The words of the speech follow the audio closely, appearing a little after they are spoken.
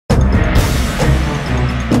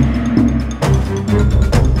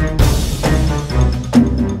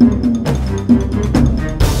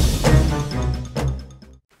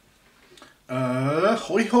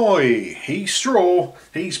hoy! He's Straw,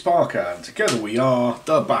 he's Parker, and together we are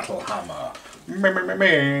the Battlehammer.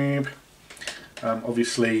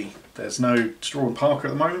 Obviously, there's no Straw and Parker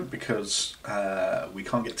at the moment because we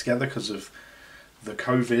can't get together because of the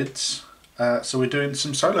COVIDs. So we're doing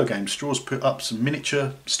some solo games. Straw's put up some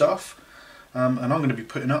miniature stuff, and I'm going to be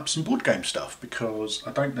putting up some board game stuff because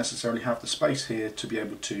I don't necessarily have the space here to be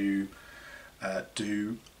able to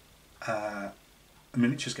do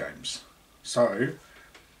miniatures games. So,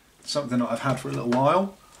 something that I've had for a little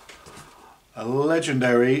while, a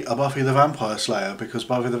Buffy the Vampire Slayer, because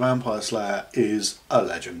Buffy the Vampire Slayer is a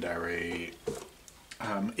legendary.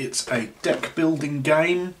 It's a deck building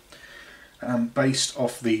game based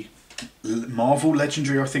off the Marvel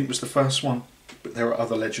Legendary, I think was the first one, but there are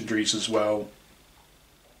other legendaries as well,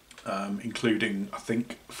 including I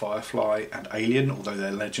think Firefly and Alien, although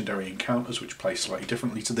they're legendary encounters which play slightly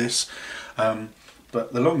differently to this.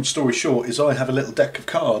 But the long story short is I have a little deck of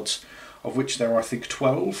cards, of which there are I think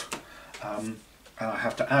 12, and I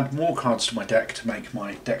have to add more cards to my deck to make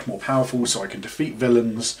my deck more powerful so I can defeat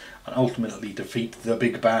villains and ultimately defeat the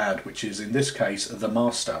big bad, which is in this case the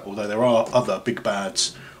Master, although there are other big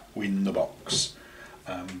bads in the box.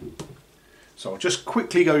 So I'll just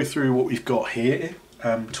quickly go through what we've got here.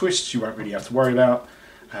 Twists you won't really have to worry about.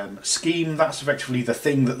 Scheme, that's effectively the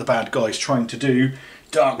thing that the bad guy's trying to do.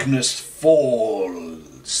 Darkness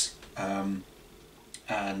falls, and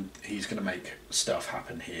he's going to make stuff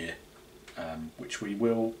happen here, which we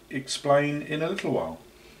will explain in a little while.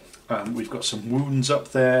 We've got some wounds up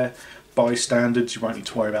there, bystanders, you won't need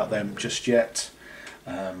to worry about them just yet.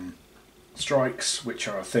 Strikes, which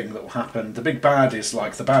are a thing that will happen. The big bad is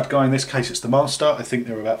like the bad guy, in this case it's the Master. I think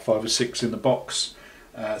there are about 5 or 6 in the box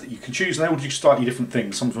that you can choose, and they all do slightly different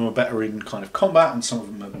things. Some of them are better in kind of combat and some of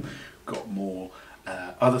them have got more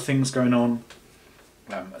other things going on.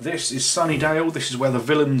 This is Sunnydale. This is where the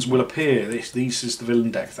villains will appear. This is the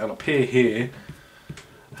villain deck. They'll appear here,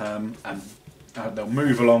 and they'll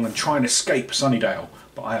move along and try and escape Sunnydale,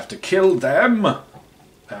 but I have to kill them,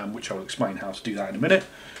 which I'll explain how to do that in a minute.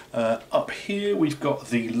 Up here we've got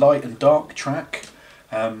the light and dark track.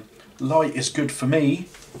 Light is good for me,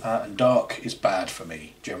 and dark is bad for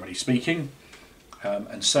me, generally speaking.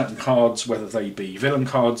 And certain cards, whether they be villain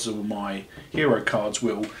cards or my hero cards,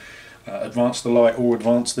 will advance the light or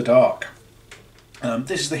advance the dark.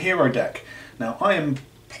 This is the hero deck. Now I am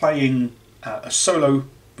playing a solo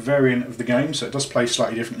variant of the game, so it does play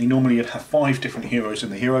slightly differently. Normally you'd have 5 different heroes in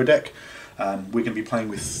the hero deck. We're going to be playing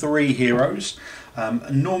with 3 heroes.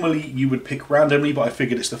 Normally you would pick randomly, but I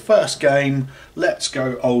figured it's the first game. Let's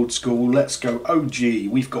go old school, let's go OG.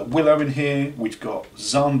 We've got Willow in here, we've got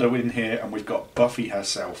Xander in here, and we've got Buffy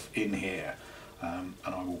herself in here. And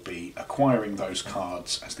I will be acquiring those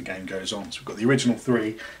cards as the game goes on. So we've got the original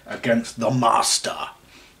 3 against the Master.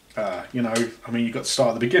 You know, I mean, you've got to start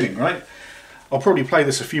at the beginning, right? I'll probably play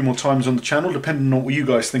this a few more times on the channel, depending on what you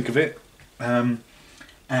guys think of it.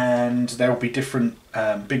 And there will be different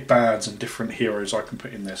big bads and different heroes I can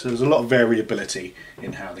put in there. So there's a lot of variability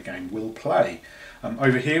in how the game will play.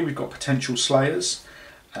 Over here we've got potential slayers,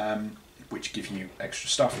 which give you extra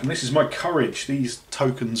stuff. And this is my courage. These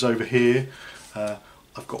tokens over here,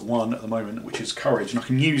 I've got 1 at the moment, which is courage, and I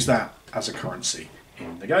can use that as a currency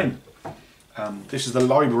in the game. This is the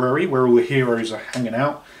library where all the heroes are hanging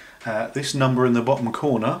out. This number in the bottom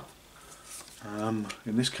corner,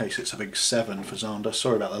 in this case it's a big 7 for Xander.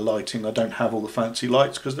 Sorry about the lighting, I don't have all the fancy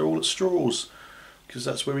lights because they're all at Straws, because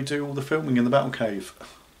that's where we do all the filming in the Battlecave.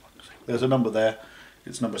 There's a number there,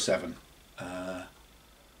 it's number 7.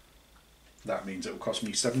 That means it will cost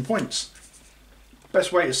me 7 points.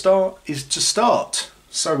 Best way to start is to start.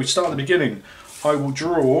 So we start at the beginning. I will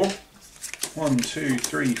draw 1, 2,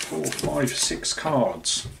 3, 4, 5, 6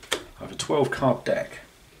 cards. I have a 12 card deck.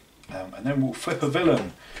 And then we'll flip a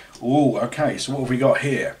villain. Oh, okay, so what have we got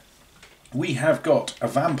here? We have got a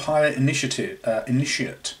Vampire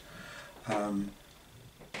Initiate,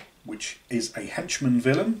 which is a henchman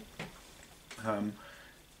villain.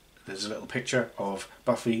 There's a little picture of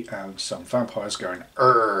Buffy and some vampires going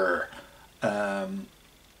 "Urgh."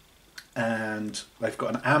 And they've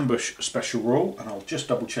got an ambush special rule, and I'll just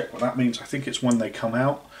double check what that means. I think it's when they come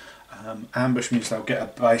out. Ambush means they'll get a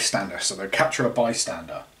bystander, so they'll capture a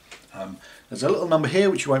bystander. There's a little number here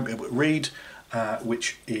which you won't be able to read,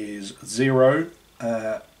 which is 0.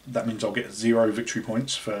 That means I'll get 0 victory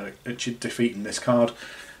points for defeating this card.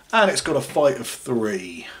 And it's got a fight of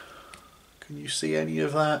 3. Can you see any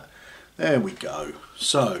of that? There we go.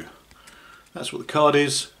 So, that's what the card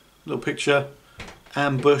is. Little picture.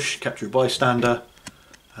 Ambush, capture a bystander.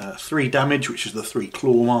 3 damage, which is the 3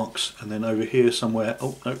 claw marks. And then over here somewhere,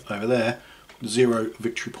 oh no, over there, 0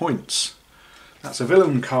 victory points. That's a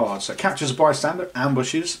villain card. So it captures a bystander,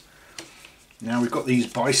 ambushes. Now we've got these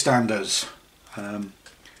bystanders. In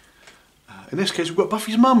this case we've got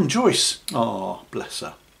Buffy's mum, Joyce. Oh, bless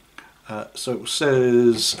her. So it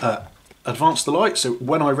says advance the light. So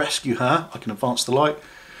when I rescue her, I can advance the light.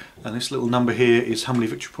 And this little number here is how many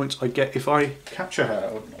victory points I get if I capture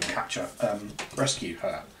her, or not rescue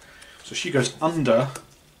her. So she goes under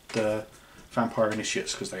the vampire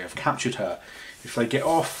initiates because they have captured her. If they get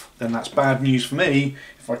off, then that's bad news for me.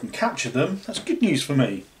 If I can capture them, that's good news for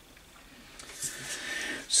me.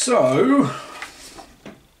 So,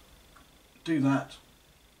 do that,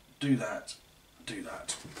 do that, do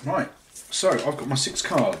that. Right, so I've got my 6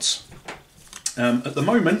 cards. At the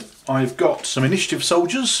moment, I've got some initiative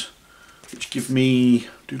soldiers, which give me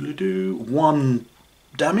 1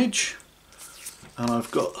 damage. And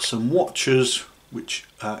I've got some watchers, which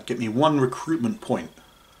get me 1 recruitment point,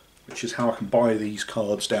 which is how I can buy these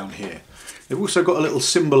cards down here. They've also got a little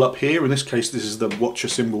symbol up here. In this case, this is the watcher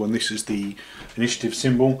symbol and this is the initiative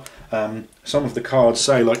symbol. Some of the cards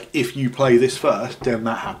say, like, if you play this first, then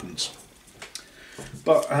that happens.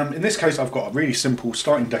 But in this case, I've got a really simple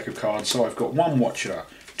starting deck of cards. So I've got 1 watcher,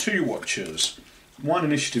 2 watchers, 1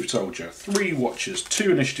 initiative soldier, 3 watchers,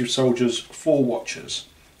 2 initiative soldiers, 4 watchers.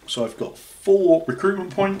 So I've got 4 recruitment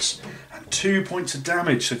points and 2 points of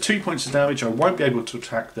damage. So 2 points of damage. I won't be able to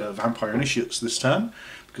attack the vampire initiates this turn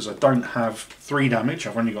because I don't have 3 damage.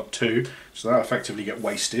 I've only got 2, so that effectively get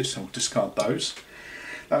wasted. So I'll discard those.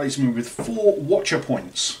 That leaves me with 4 watcher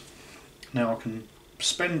points. Now I can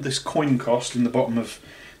spend this coin cost in the bottom of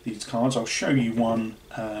these cards. I'll show you one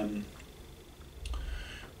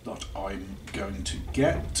that I'm going to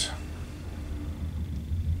get.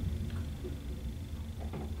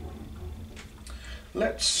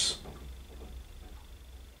 Let's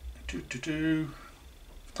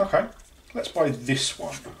okay, let's buy this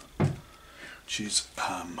one, which is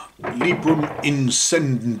Librum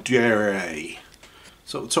Incendiare.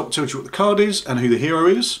 So at the top tells you what the card is and who the hero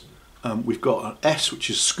is. We've got an S, which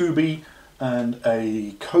is Scooby, and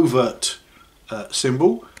a covert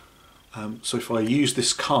symbol. So if I use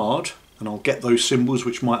this card, and I'll get those symbols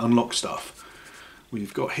which might unlock stuff.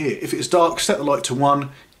 We've got here, if it's dark, set the light to 1.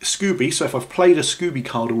 Scooby, so if I've played a Scooby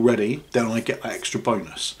card already, then I get that extra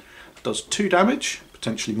bonus. It does 2 damage,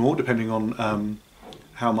 potentially more, depending on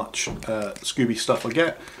how much Scooby stuff I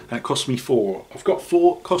get, and it costs me 4. I've got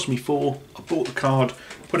 4, cost me 4, I bought the card,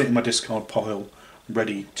 put it in my discard pile,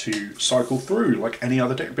 ready to cycle through like any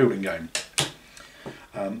other deck building game.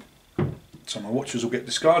 So my watchers will get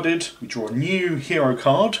discarded. We draw a new hero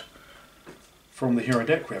card from the hero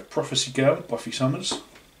deck. We have Prophecy Girl, Buffy Summers.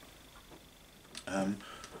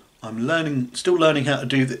 I'm still learning how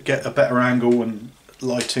to get a better angle and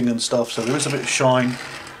lighting and stuff, so there is a bit of shine.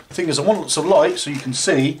 The thing is, I want lots of light so you can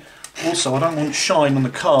see. Also, I don't want shine on the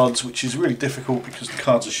cards, which is really difficult because the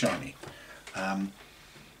cards are shiny.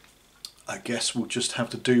 I guess we'll just have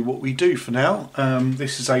to do what we do for now.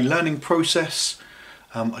 This is a learning process.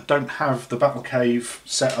 I don't have the Battlecave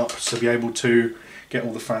set up to be able to get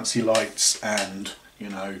all the fancy lights and, you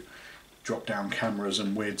know, drop down cameras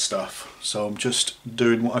and weird stuff. So I'm just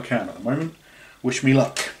doing what I can at the moment. Wish me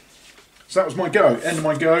luck. So that was my go. End of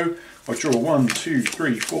my go. I draw 1, 2,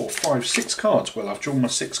 3, 4, 5, 6 cards. Well, I've drawn my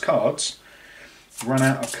 6 cards. Run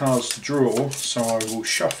out of cards to draw, so I will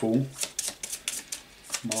shuffle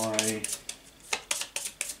my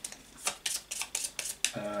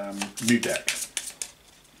new deck,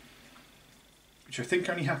 which I think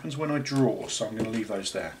only happens when I draw, so I'm going to leave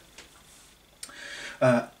those there.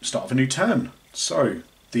 Start of a new turn. So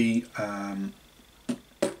we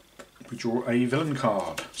draw a villain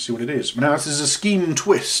card. See what it is. Now this is a Scheme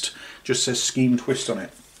Twist. Just says Scheme Twist on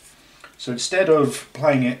it. So instead of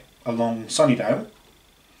playing it along Sunnydale,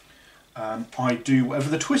 I do whatever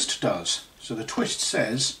the twist does. So the twist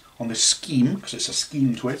says on this scheme, because it's a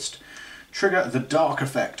scheme twist, trigger the dark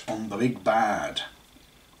effect on the big bad.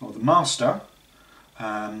 Well, the master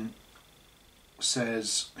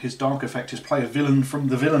says his dark effect is play a villain from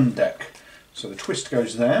the villain deck. So the twist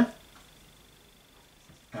goes there,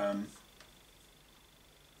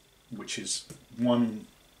 which is 1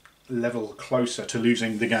 level closer to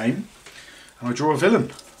losing the game, and I draw a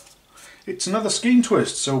villain. It's another scheme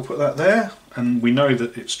twist, so we'll put that there, and we know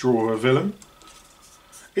that it's draw a villain.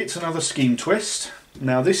 It's another scheme twist.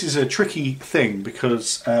 Now this is a tricky thing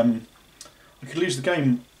because I could lose the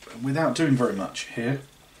game without doing very much here.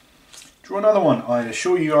 Draw another one. I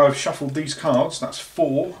assure you I've shuffled these cards. That's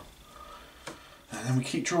 4. And then we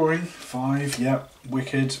keep drawing. 5, yep,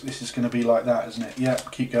 wicked. This is going to be like that, isn't it?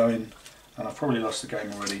 Yep, keep going. And I've probably lost the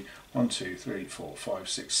game already. 1, 2, 3, 4, 5,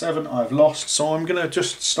 6, 7. I've lost, so I'm going to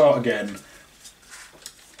just start again.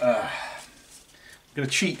 I'm going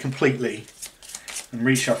to cheat completely and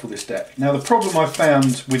reshuffle this deck. Now the problem I've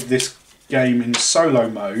found with this game in solo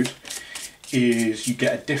mode is you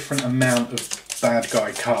get a different amount of bad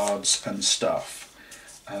guy cards and stuff.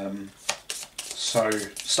 So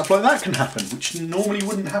stuff like that can happen, which normally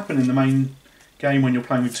wouldn't happen in the main game when you're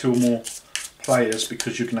playing with 2 or more players,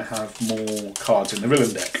 because you're going to have more cards in the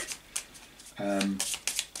villain deck.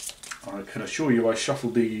 I can assure you I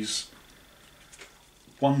shuffled these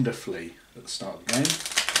wonderfully at the start of the game,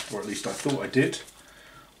 or at least I thought I did.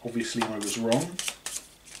 Obviously I was wrong.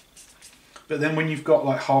 But then when you've got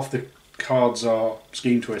like half the cards are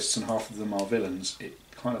scheme twists and half of them are villains, it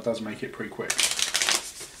kind of does make it pretty quick.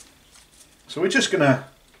 So we're just gonna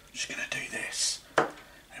do this. There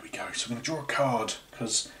we go. So I'm gonna draw a card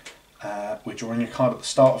because we're drawing a card at the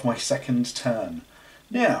start of my second turn.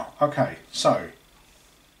 Now, okay, so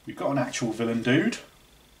we've got an actual villain dude.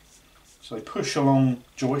 So they push along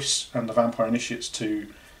Joyce and the Vampire Initiates to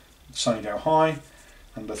Sunnydale High,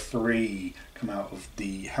 and the 3 come out of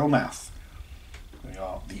the Hellmouth. They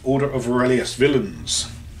are the Order of Aurelius villains.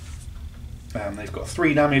 And they've got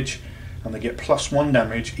 3 damage, and they get +1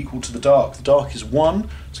 damage equal to the dark. The dark is 1,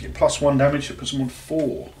 so you get +1 damage, it puts them on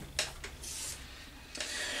 4.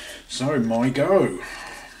 So, my go.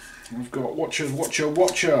 I've got Watcher, Watcher,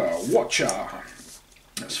 Watcher, Watcher.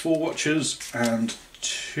 That's 4 Watchers and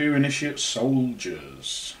 2 Initiate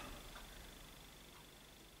Soldiers.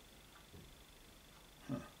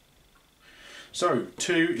 So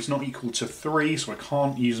 2 is not equal to 3, so I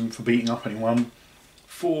can't use them for beating up anyone.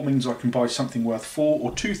 4 means I can buy something worth 4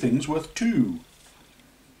 or 2 things worth 2.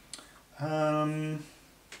 I'm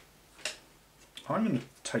going to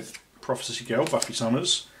take Prophecy Girl, Buffy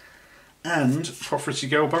Summers, and Prophecy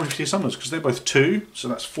Girl, Buffy Summers, because they're both 2, so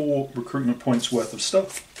that's 4 recruitment points worth of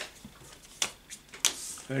stuff.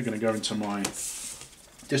 They're going to go into my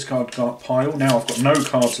discard card pile. Now I've got no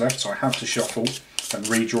cards left, so I have to shuffle and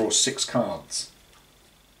redraw 6 cards.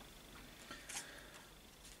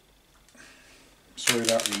 Sorry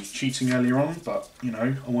about the cheating earlier on, but you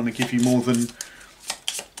know, I want to give you more than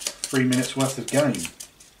 3 minutes worth of game.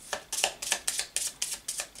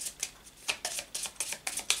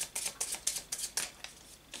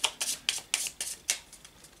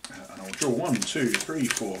 And I'll draw 1, 2, 3,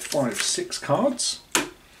 4, 5, 6 cards.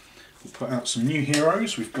 We'll put out some new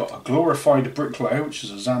heroes. We've got a Glorified Bricklayer, which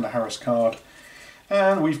is a Xander Harris card.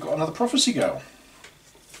 And we've got another Prophecy Girl.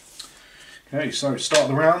 Okay, so start of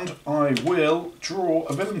the round, I will draw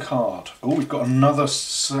a villain card. Oh, we've got another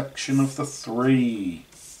section of the 3.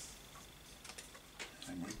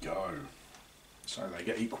 There we go. So they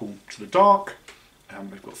get equal to the dark. And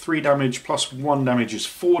we've got 3 damage plus 1 damage is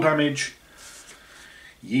 4 damage.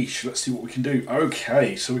 Yeesh, let's see what we can do.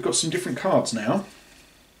 Okay, so we've got some different cards now.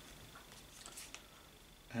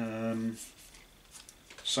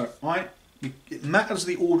 It matters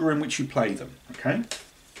the order in which you play them, okay?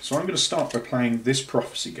 So I'm going to start by playing this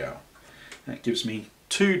Prophecy Girl. That gives me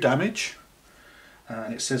 2 damage,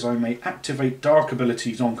 and it says I may activate dark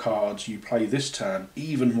abilities on cards you play this turn,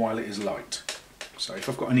 even while it is light. So if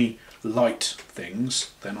I've got any light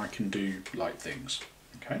things, then I can do light things,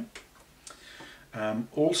 okay?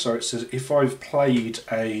 Also it says if I've played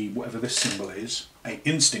a, whatever this symbol is, a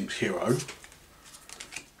Instinct hero,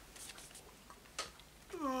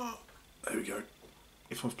 there we go.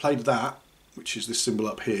 If I've played that, which is this symbol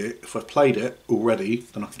up here, if I've played it already,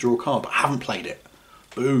 then I can draw a card, but I haven't played it.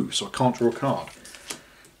 Boo, so I can't draw a card.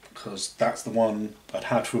 Because that's the one I'd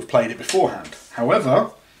had to have played it beforehand.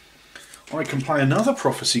 However, I can play another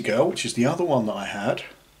Prophecy Girl, which is the other one that I had.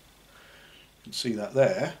 You can see that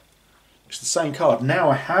there. It's the same card. Now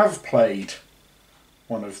I have played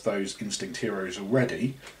one of those Instinct heroes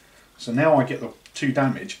already. So now I get the 2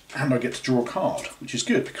 damage, and I get to draw a card, which is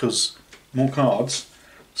good, because more cards,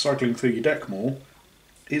 cycling through your deck more,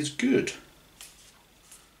 is good.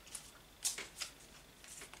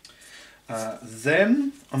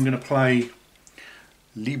 Then I'm going to play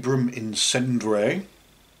Librum Incendere,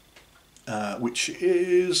 which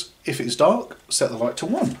is, if it's dark, set the light to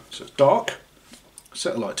 1. So it's dark,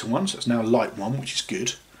 set the light to 1, so it's now light 1, which is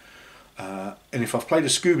good. And if I've played a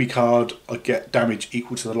Scooby card, I get damage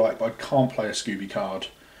equal to the light, but I can't play a Scooby card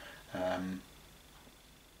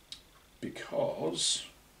because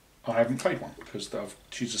I haven't played one, because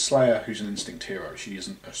she's a Slayer who's an Instinct hero. She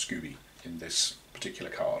isn't a Scooby in this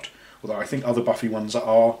particular card. Although I think other Buffy ones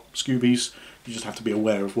are Scoobies, you just have to be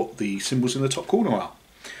aware of what the symbols in the top corner are.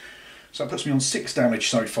 So that puts me on 6 damage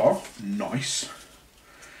so far. Nice.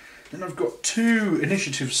 Then I've got 2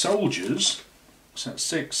 Initiative Soldiers, so that's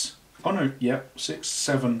 6, Oh no, yeah, 6,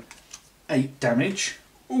 7, 8 damage.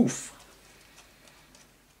 Oof.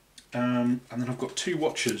 And then I've got 2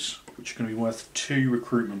 watchers, which are going to be worth 2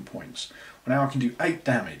 recruitment points. Well, now I can do 8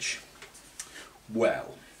 damage.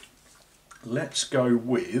 Well, let's go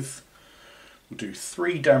with, we'll do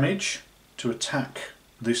 3 damage to attack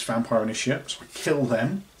this vampire initiate, so I kill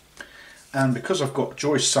them. And because I've got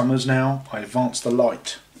Joyce Summers now, I advance the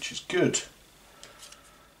light, which is good.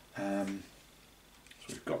 So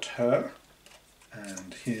we've got her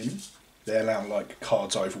and him. They're now like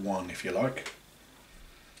cards over 1, if you like.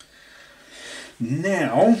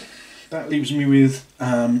 Now, that leaves me with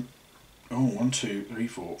 1, 2, 3,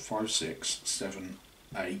 4, 5, 6, 7,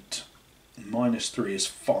 8. Minus 3 is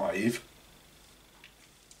 5.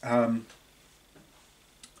 I'm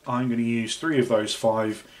going to use 3 of those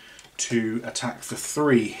 5 to attack the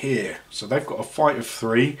 3 here. So they've got a fight of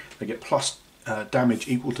 3. They get plus damage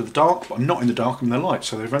equal to the dark, but I'm not in the dark, I'm in the light,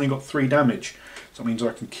 so they've only got 3 damage. So that means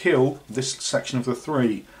I can kill this section of the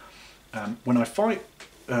 3. When I fight,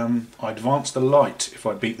 I advance the light if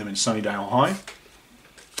I beat them in Sunnydale High.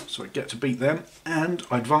 So I get to beat them, and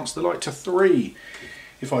I advance the light to 3.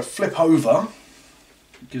 If I flip over,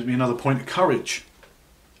 it gives me another point of courage,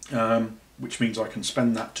 which means I can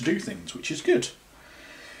spend that to do things, which is good.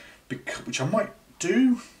 Which I might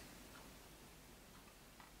do.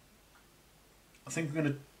 I think I'm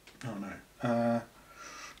going to... Oh no.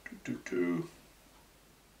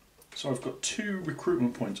 So I've got 2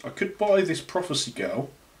 recruitment points. I could buy this Prophecy Girl,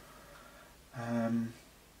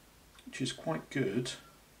 which is quite good.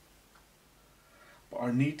 But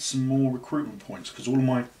I need some more recruitment points because all of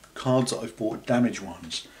my cards that I've bought are damage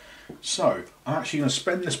ones. So I'm actually going to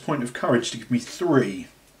spend this point of courage to give me 3.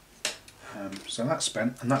 So that's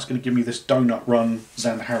spent, and that's going to give me this Donut Run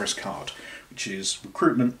Xander Harris card, which is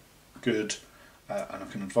recruitment, good, and I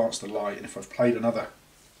can advance the light, and if I've played another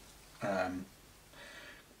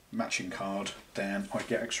matching card, then I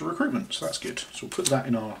get extra recruitment, so that's good. So we'll put that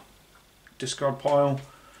in our discard pile,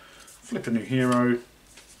 flip a new hero,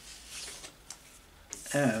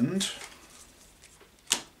 and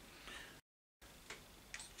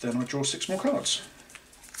then I draw 6 more cards.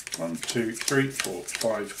 1, 2, 3, 4,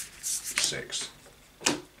 5, 6.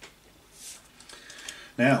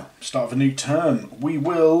 Now, start of a new turn. We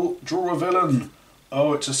will draw a villain.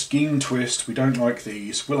 Oh, it's a scheme twist. We don't like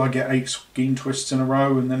these. Will I get 8 scheme twists in a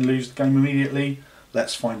row and then lose the game immediately?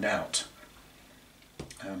 Let's find out.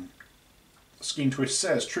 The scheme twist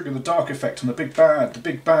says, trigger the dark effect on the big bad. The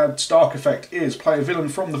big bad's dark effect is play a villain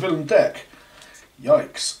from the villain deck.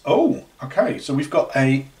 Yikes. Oh, okay. So we've got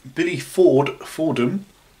a Billy Fordham,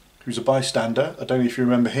 who's a bystander. I don't know if you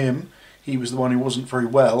remember him. He was the one who wasn't very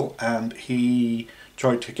well, and he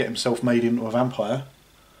tried to get himself made into a vampire.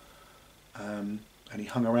 And he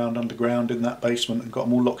hung around underground in that basement and got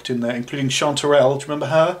them all locked in there, including Chanterelle. Do you remember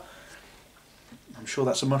her? I'm sure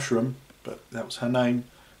that's a mushroom, but that was her name.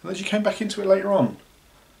 And then she came back into it later on.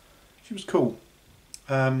 She was cool.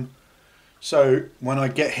 So when I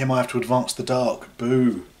get him, I have to advance the dark.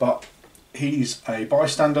 Boo. But he's a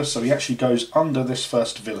bystander, so he actually goes under this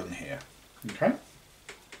first villain here. Okay.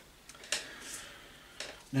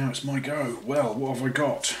 Now it's my go. Well, what have I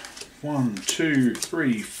got? 1, 2,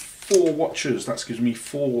 3, 4 watchers. That gives me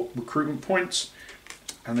 4 recruitment points.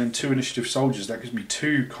 And then 2 initiative soldiers. That gives me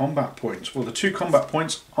 2 combat points. Well, the 2 combat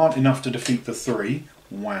points aren't enough to defeat the 3.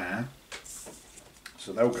 Wah.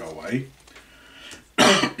 So they'll go away.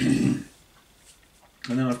 And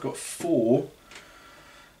then I've got 4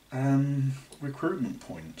 recruitment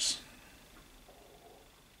points.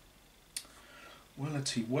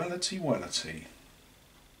 Wellity, wellity, wellity.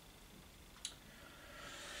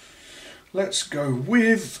 Let's go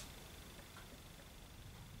with...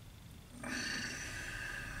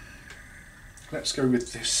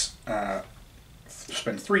 this.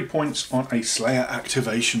 Spend 3 points on a Slayer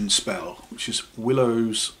activation spell, which is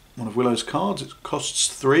Willow's, one of Willow's cards. It costs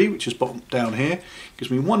 3, which is bottom down here. Gives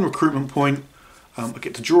me 1 recruitment point. I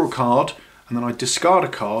get to draw a card, and then I discard a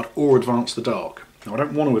card or advance the dark. Now I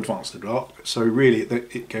don't want to advance the dark, so really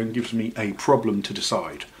it gives me a problem to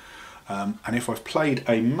decide. And if I've played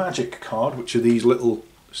a magic card, which are this little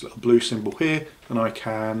blue symbol here, then I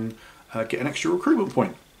can get an extra recruitment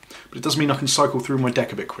point. But it does mean I can cycle through my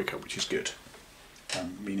deck a bit quicker, which is good.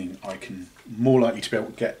 Meaning I can more likely to be able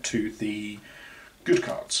to get to the good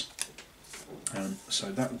cards.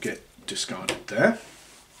 So that will get discarded there.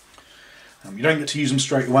 You don't get to use them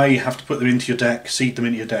straight away. You have to put them into your deck, seed them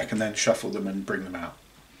into your deck, and then shuffle them and bring them out.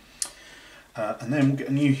 And then we'll get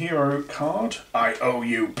a new hero card. I owe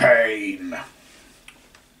you pain.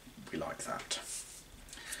 We like that.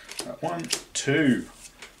 1, 2.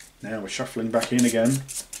 Now we're shuffling back in again.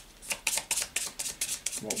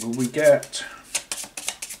 What will we get?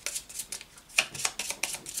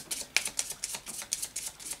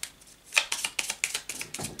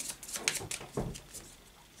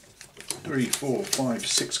 Three, four, five,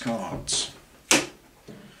 6 cards.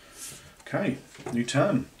 Okay, new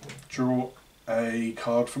turn. Draw a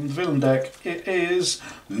card from the villain deck. It is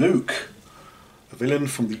Luke, a villain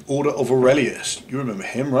from the Order of Aurelius. You remember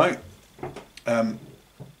him, right?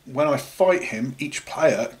 When I fight him, each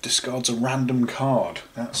player discards a random card.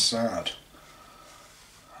 That's sad.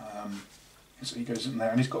 So he goes in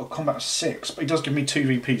there, and he's got a combat of 6, but he does give me 2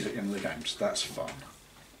 VPs at the end of the game, so that's fun.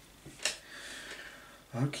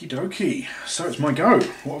 Okie dokie, so it's my go.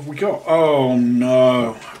 What have we got? Oh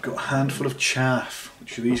no, I've got a handful of chaff,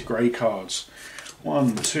 which are these grey cards.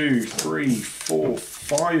 1, 2, 3, 4,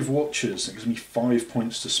 5 watchers. That gives me 5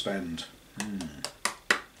 points to spend.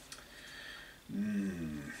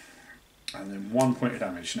 And then 1 point of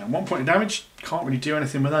damage. Now 1 point of damage, can't really do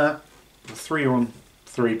anything with that. The 3 are on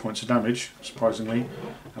 3 points of damage, surprisingly.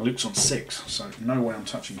 And Luke's on 6, so no way I'm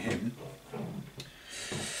touching him.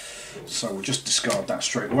 So we'll just discard that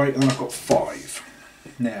straight away, and then I've got 5.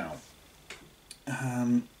 Now,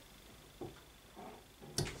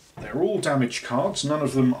 they're all damage cards, none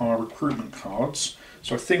of them are recruitment cards.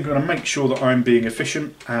 So I think I'm going to make sure that I'm being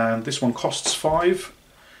efficient, and this one costs 5.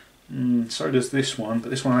 So does this one, but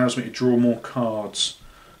this one allows me to draw more cards.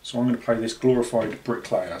 So I'm going to play this Glorified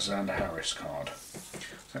Bricklayer Xander Harris card. So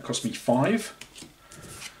that costs me 5.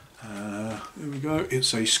 There we go,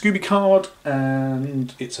 it's a Scooby card,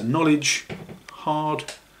 and it's a knowledge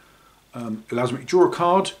hard. Allows me to draw a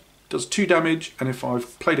card, does 2 damage, and if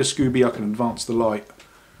I've played a Scooby I can advance the light,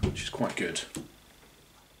 which is quite good.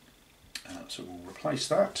 So we'll replace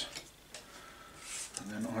that.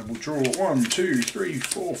 And then I will draw 1, 2, 3,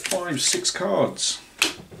 4, 5, 6 cards.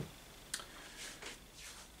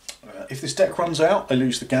 If this deck runs out, I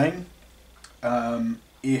lose the game.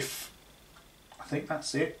 If I think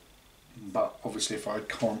that's it. But obviously if I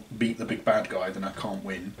can't beat the big bad guy, then I can't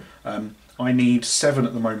win. I need 7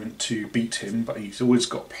 at the moment to beat him, but he's always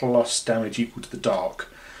got plus damage equal to the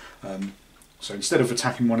dark. So instead of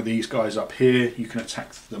attacking one of these guys up here, you can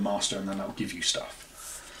attack the master and then that'll give you stuff.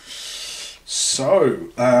 So,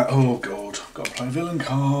 oh god, I've got to play a villain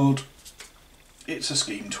card. It's a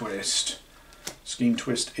Scheme Twist. Scheme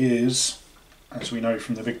Twist is, as we know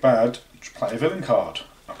from the big bad, play a villain card.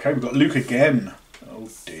 Okay, we've got Luke again. Oh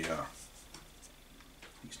dear.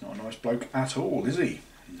 He's not a nice bloke at all, is he?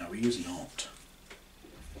 No, he is not.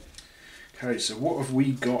 Okay, so what have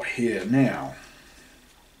we got here now?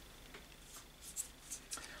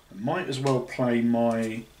 I might as well play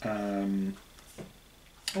my... oh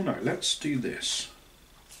no, let's do this.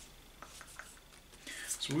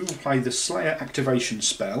 So we will play the Slayer activation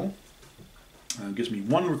spell. It gives me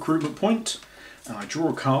 1 recruitment point, and I draw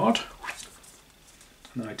a card.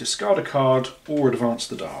 And then I discard a card or advance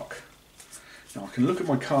the dark. Now I can look at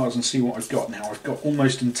my cards and see what I've got. Now I've got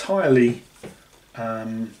almost entirely...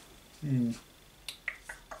 I'm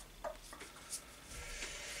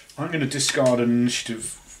going to discard an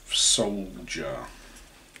initiative soldier.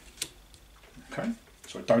 Okay,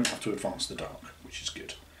 so I don't have to advance the dark, which is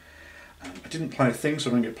good. I didn't play a thing, so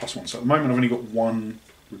I don't get +1. So at the moment I've only got 1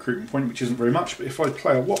 recruitment point, which isn't very much, but if I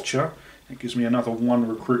play a watcher, it gives me another 1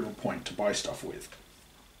 recruitment point to buy stuff with.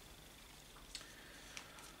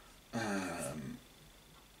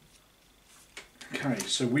 Okay,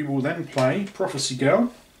 so we will then play Prophecy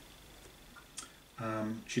Girl.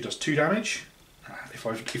 She does 2 damage. If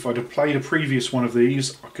I'd have played a previous one of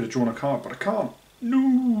these, I could have drawn a card, but I can't.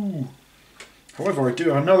 No! However, I do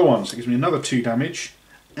have another one, so it gives me another 2 damage,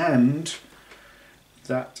 and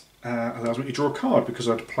that allows me to draw a card because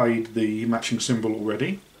I'd played the matching symbol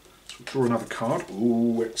already. So we'll draw another card.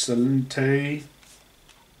 Ooh, excelente.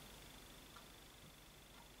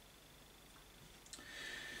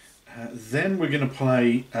 Then we're going to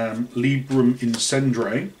play Librum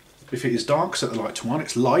Incendre. If it is dark, set the light to 1.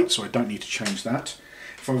 It's light, so I don't need to change that.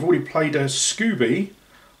 If I've already played a Scooby,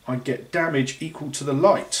 I get damage equal to the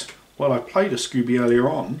light. Well, I played a Scooby earlier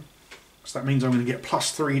on, so that means I'm going to get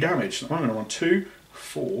 +3 damage. So at the moment I'm on 2,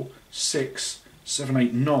 4, 6, 7,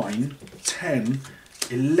 8, 9, 10,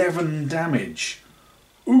 11 damage.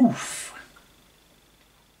 Oof!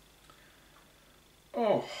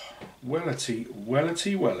 Oh, wellity,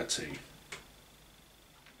 wellity, wellity.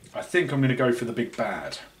 I think I'm going to go for the big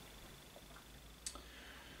bad.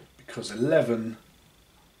 Because 11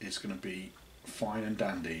 is going to be fine and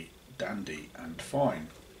dandy, dandy and fine.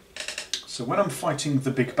 So when I'm fighting the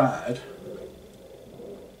big bad,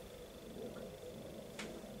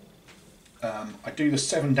 I do the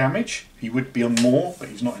 7 damage. He would be on more, but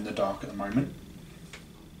he's not in the dark at the moment.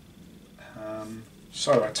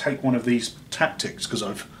 So I take one of these tactics because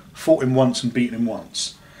I've fought him once and beaten him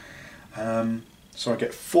once. So I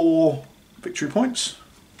get 4 victory points.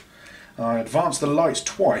 I advance the lights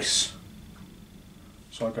twice.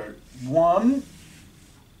 So I go 1,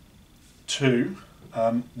 2.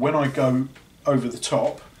 When I go over the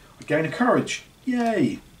top, I gain a courage.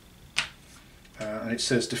 Yay! And it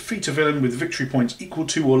says defeat a villain with victory points equal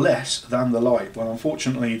to or less than the light. Well,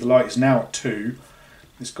 unfortunately, the light is now at 2.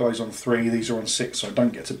 This guy's on 3, these are on 6, so I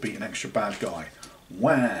don't get to beat an extra bad guy.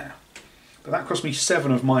 Wow! But that cost me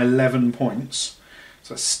 7 of my 11 points.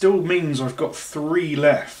 So that still means I've got 3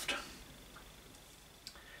 left.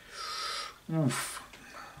 Oof.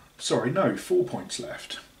 Sorry, no, 4 points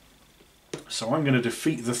left. So I'm going to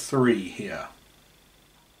defeat the 3 here.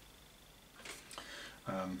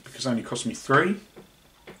 Because it only cost me 3.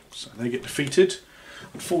 So they get defeated.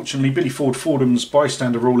 Unfortunately, Billy Ford Fordham's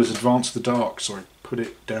bystander rule is advanced to the dark, so I put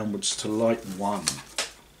it downwards to light 1.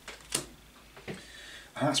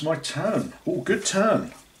 And that's my turn. Oh, good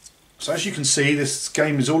turn. So as you can see, this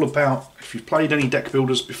game is all about, if you've played any deck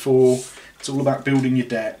builders before, it's all about building your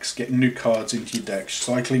decks, getting new cards into your decks,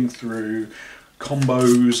 cycling through,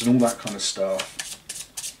 combos and all that kind of stuff.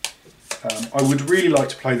 I would really like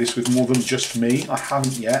to play this with more than just me. I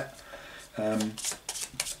haven't yet.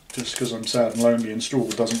 Just because I'm sad and lonely and Straw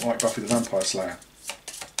doesn't like Buffy the Vampire Slayer.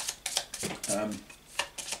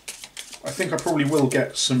 I think I probably will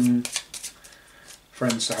get some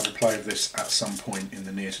friends to have a play of this at some point in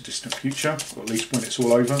the near to distant future, or at least when it's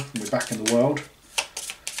all over and we're back in the world.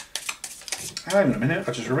 Hang on a minute,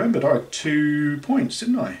 I just remembered I had 2 points,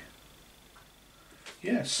 didn't I?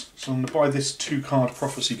 Yes, so I'm going to buy this 2-card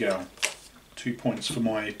Prophecy Girl. 2 points for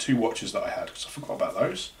my 2 watches that I had, because I forgot about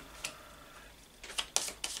those.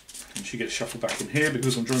 And she gets shuffled back in here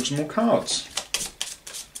because I'm drawing some more cards.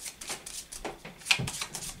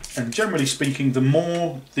 And generally speaking, the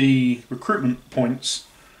more the recruitment points,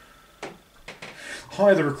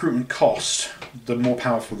 higher the recruitment cost, the more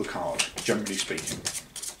powerful the card, generally speaking.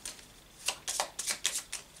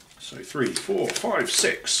 So 3, 4, 5,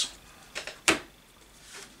 6.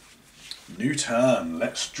 New turn.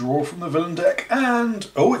 Let's draw from the villain deck, and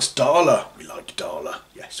oh, it's Darla. We like Darla.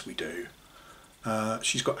 Yes, we do.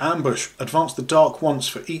 She's got ambush. Advance the dark once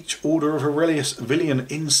for each Order of Aurelius villain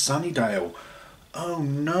in Sunnydale. Oh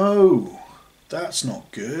no, that's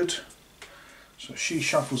not good. So she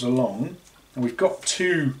shuffles along, and we've got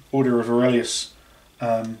 2 Order of Aurelius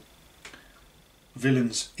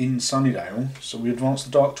villains in Sunnydale. So we advance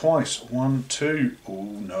the dark twice. 1, 2. Oh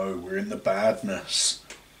no, we're in the badness.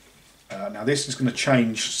 Now this is going to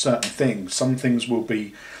change certain things. Some things will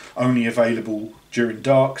be only available during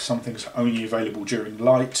dark, some things are only available during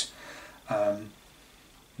light. Let's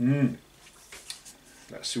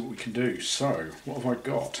see what we can do. So, what have I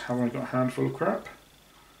got? Have I got a handful of crap?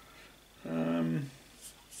 I don't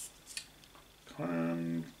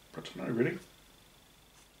know really.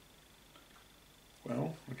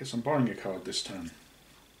 Well, I guess I'm buying a card this turn.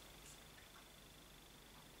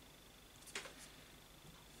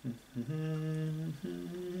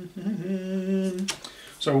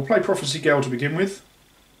 So we'll play Prophecy Gale to begin with.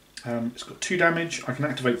 It's got 2 damage. I can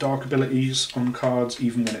activate dark abilities on cards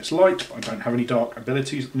even when it's light, but I don't have any dark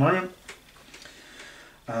abilities at the moment.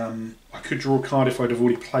 I could draw a card if I'd have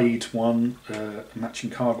already played one, a matching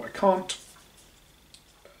card, but I can't.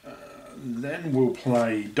 Then we'll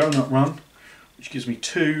play Donut Run, which gives me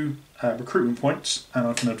 2 recruitment points, and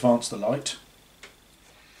I can advance the light.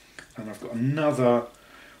 And I've got another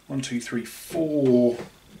 1, 2, 3, 4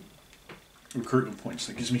 recruitment points.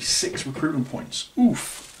 That gives me 6 recruitment points.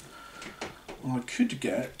 Oof! Well, I could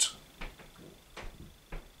get...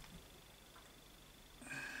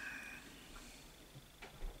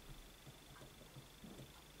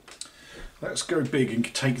 Let's go big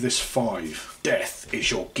and take this 5. Death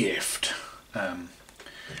is your gift.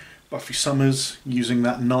 Buffy Summers using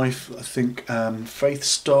that knife, I think Faith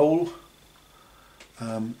stole.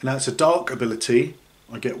 Now it's a dark ability.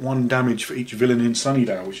 I get 1 damage for each villain in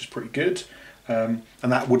Sunnydale, which is pretty good. And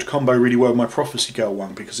that would combo really well with my Prophecy Girl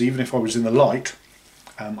one, because even if I was in the light,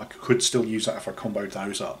 I could still use that if I comboed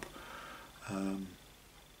those up.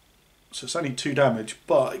 So it's only 2 damage,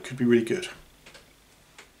 but it could be really good.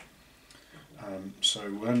 So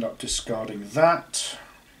we'll end up discarding that.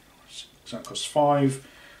 So that costs 5.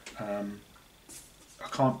 I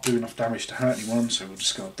can't do enough damage to hurt anyone, so we'll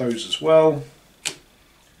discard those as well.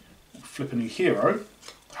 Flip a new hero,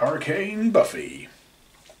 Hurricane Buffy.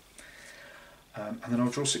 And then I'll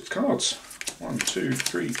draw 6 cards. 1, 2,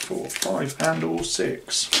 3, 4, 5, and all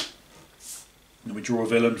 6. And we draw a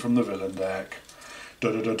villain from the villain deck.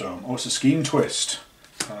 Da da da dum. Oh, it's a Scheme Twist.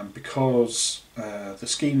 because the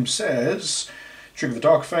scheme says trigger the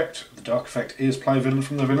dark effect. The dark effect is play a villain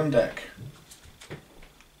from the villain deck.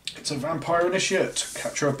 It's a vampire initiate.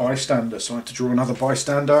 Capture a bystander. So I have to draw another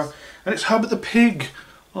bystander. And it's Herbert the Pig.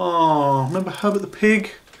 Oh, remember Herbert the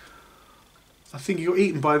Pig? I think he got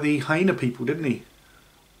eaten by the hyena people, didn't he?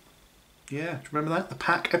 Yeah, do you remember that? The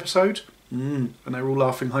Pack episode? And they were all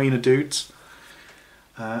laughing hyena dudes.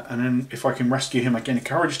 And then if I can rescue him, I gain a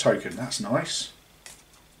courage token. That's nice.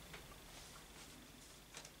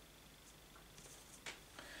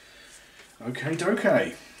 Okay,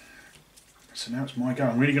 dokay. So now it's my go.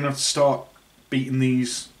 I'm really going to have to start beating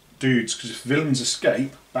these dudes, because if villains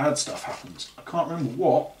escape, bad stuff happens. I can't remember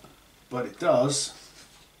what, but it does.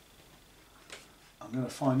 I'm going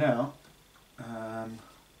to find out.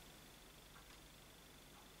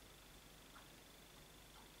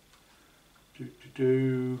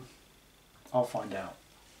 I'll find out.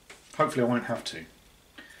 Hopefully I won't have to.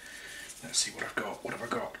 Let's see what I've got. What have I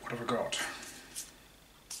got? What have I got?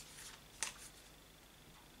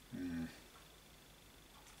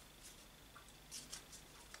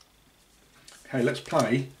 Okay, let's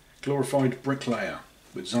play Glorified Bricklayer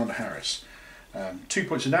with Xander Harris. 2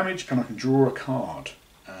 points of damage, and I can draw a card.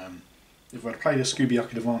 If I play this Scooby, I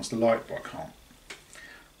could advance the light, but I can't.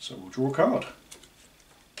 So we'll draw a card.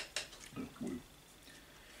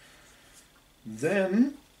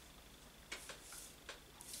 Then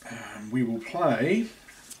we will play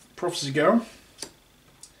Prophecy Girl.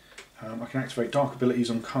 I can activate dark abilities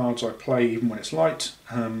on cards I play even when it's light.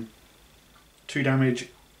 2 damage.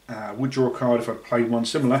 Would draw a card if I played one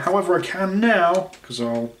similar. However, I can now, because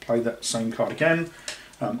I'll play that same card again.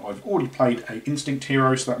 I've already played a Instinct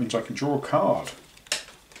Hero, so that means I can draw a card.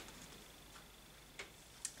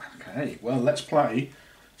 Okay, well, let's play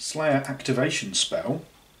Slayer Activation Spell.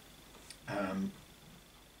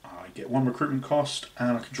 I get 1 recruitment cost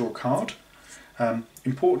and I can draw a card.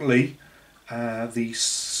 Importantly, the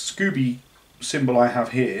Scooby symbol I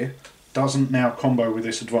have here doesn't now combo with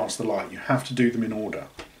this Advance the Light. You have to do them in order,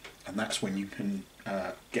 and that's when you can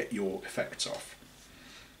get your effects off.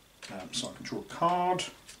 So I can draw a card.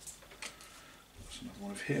 That's another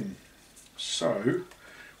one of him. So,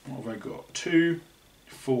 what have I got? 2,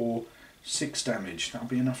 4, 6 damage. That'll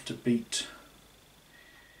be enough to beat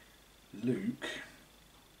Luke.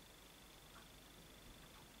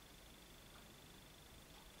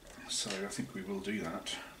 So I think we will do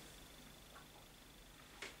that.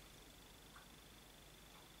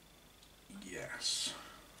 Yes.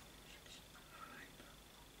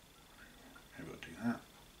 Maybe we'll do that.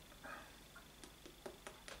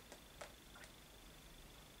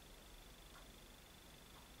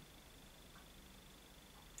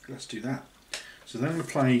 Let's do that. So then I'm going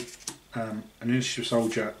to play an Initiative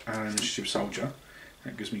Soldier and an Initiative Soldier.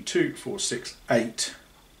 That gives me 2, 4, 6, 8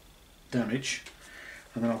 damage.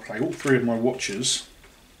 And then I'll play all 3 of my Watchers.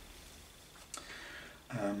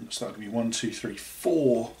 So that'll give me 1, 2, 3,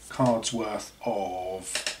 4 cards worth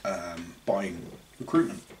of buying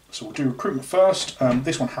recruitment. So we'll do recruitment first.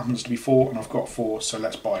 This one happens to be 4 and I've got 4, so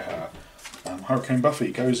let's buy her. Hurricane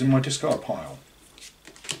Buffy goes in my discard pile.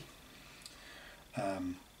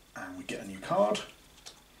 And we get a new card.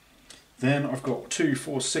 Then I've got 2,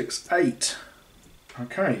 4, 6, 8.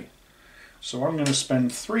 Okay, so I'm going to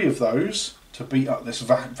spend 3 of those to beat up this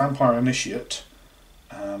Vampire Initiate.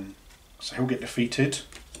 So he'll get defeated.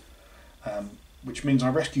 Which means I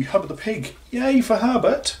rescue Herbert the Pig. Yay for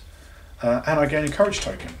Herbert! And I gain a courage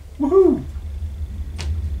token. Woohoo!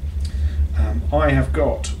 I have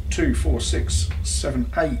got 2, 4, 6,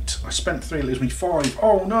 7, 8. I spent 3, it leaves me 5.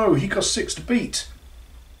 Oh no, he cost 6 to beat.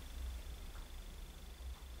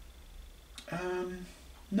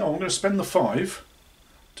 No, I'm going to spend the 5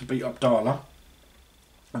 to beat up Darla.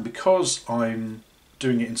 And because I'm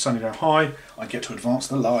doing it in Sunnydale High, I get to advance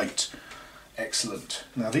the light. Excellent.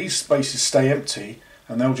 Now these spaces stay empty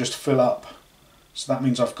and they'll just fill up. So that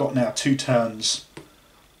means I've got now 2 turns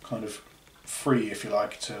kind of free, if you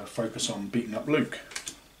like, to focus on beating up Luke.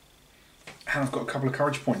 And I've got a couple of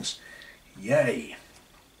courage points. Yay!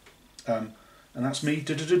 And that's me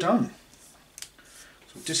done.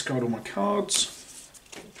 So I'll discard all my cards.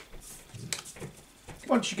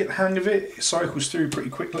 Once you get the hang of it, it cycles through pretty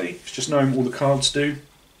quickly. It's just knowing what all the cards do.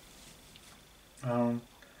 Then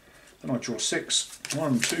I draw 6.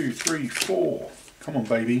 1, 2, 3, 4. Come on,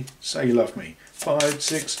 baby. Say you love me. 5,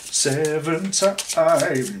 6, 7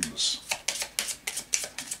 times.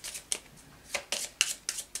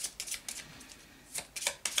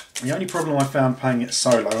 The only problem I found playing it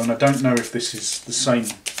solo, and I don't know if this is the same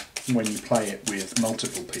when you play it with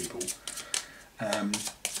multiple people,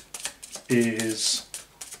 is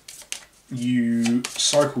you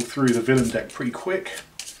cycle through the villain deck pretty quick,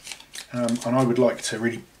 and I would like to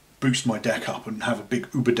really boost my deck up and have a big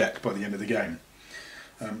uber deck by the end of the game.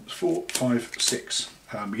 4, 5, 6.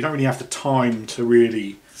 You don't really have the time to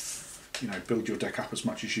really, you know, build your deck up as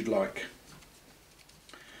much as you'd like.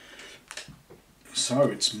 So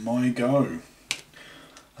it's my go.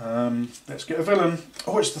 Let's get a villain.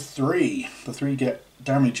 Oh, it's the 3. The 3 get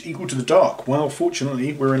damage equal to the dark. Well,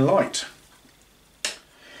 fortunately, we're in light.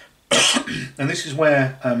 And this is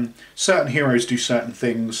where certain heroes do certain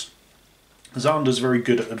things. Xander's very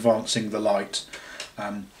good at advancing the light,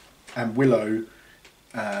 and Willow,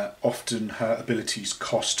 often her abilities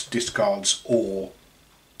cost discards or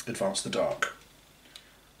advance the dark.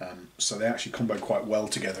 So they actually combo quite well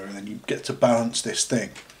together, and then you get to balance this thing.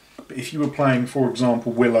 But if you were playing, for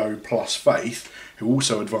example, Willow plus Faith, who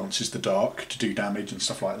also advances the dark to do damage and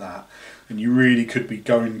stuff like that, and you really could be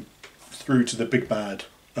going through to the big bad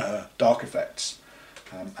dark effects,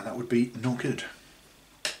 and that would be not good.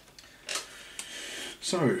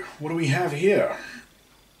 So, what do we have here?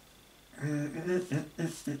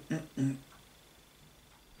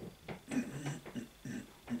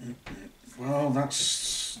 Well,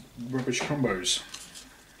 that's rubbish combos.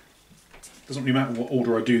 Doesn't really matter what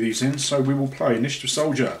order I do these in, so we will play Initiative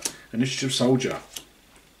Soldier, Initiative Soldier,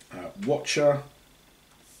 Watcher,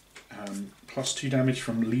 plus 2 damage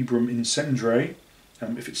from Librum Incendre.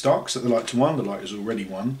 If it's dark, set the light to 1, the light is already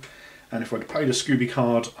 1. And if I'd played a Scooby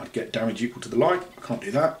card, I'd get damage equal to the light. I can't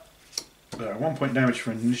do that. 1 point damage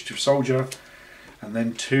for an Initiative Soldier, and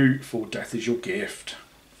then 2 for Death is Your Gift.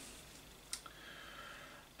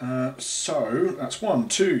 So that's 1,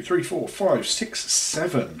 2, 3, 4, 5, 6,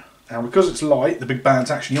 7. Now, because it's light, the big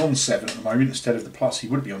bad's actually on 7 at the moment instead of the plus he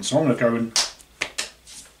would be on. So I'm going to go and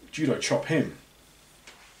judo chop him.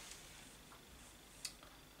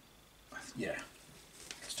 Yeah,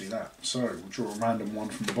 let's do that. So we'll draw a random one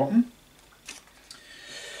from the bottom.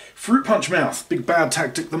 Fruit Punch Mouth, big bad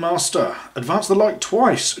tactic, the master. Advance the light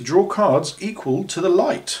twice, draw cards equal to the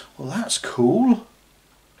light. Well, that's cool.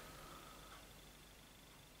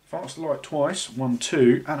 Advance the light twice, 1,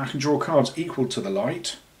 2, and I can draw cards equal to the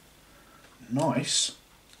light. Nice.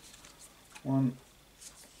 1,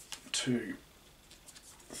 2,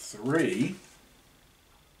 3.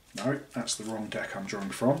 No, that's the wrong deck I'm drawing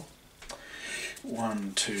from.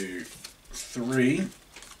 1, 2, 3.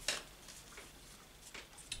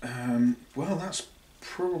 Well, that's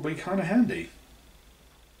probably kind of handy.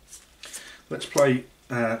 Let's play,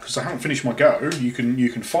 because I haven't finished my go. You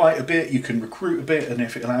can fight a bit, you can recruit a bit, and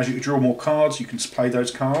if it allows you to draw more cards, you can play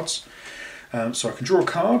those cards. So I can draw a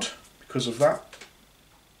card because of that,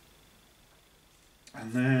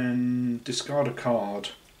 and then discard a card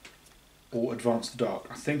or advance the dark.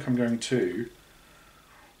 I think I'm going to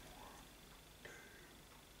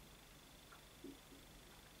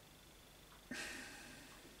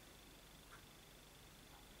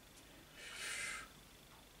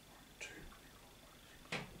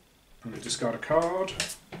discard a card,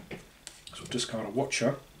 so we'll discard a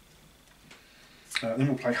Watcher. Then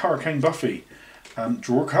we'll play Hurricane Buffy.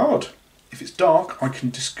 Draw a card. If it's dark, I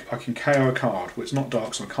can KO a card. Well, it's not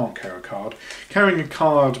dark, so I can't KO a card. Carrying a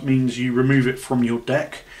card means you remove it from your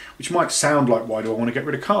deck, which might sound like, why do I want to get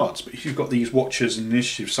rid of cards? But if you've got these Watchers and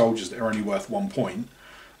Initiative Soldiers that are only worth 1 point,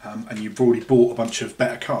 and you've already bought a bunch of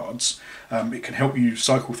better cards, it can help you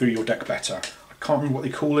cycle through your deck better. I can't remember what they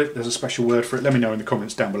call it. There's a special word for it. Let me know in the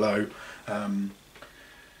comments down below.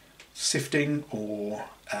 Sifting or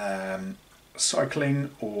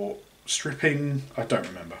cycling or stripping. I don't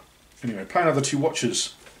remember. Anyway, play another 2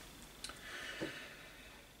 Watchers.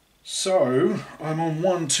 So I'm on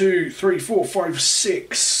 1, 2, 3, 4, 5,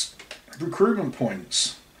 6 recruitment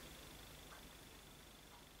points.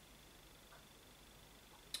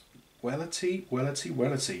 Wellity, Wellity,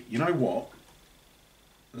 Wellity. You know what?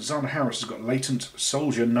 Xander Harris has got latent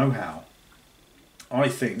soldier know-how. I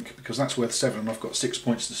think, because that's worth 7 and I've got 6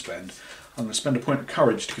 points to spend, I'm going to spend a point of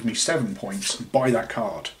courage to give me 7 points and buy that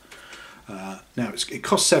card. Now, it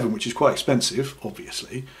costs 7, which is quite expensive,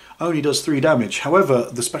 obviously. Only does 3 damage. However,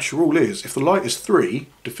 the special rule is, if the light is 3,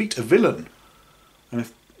 defeat a villain. And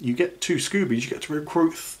if you get 2 Scoobies, you get to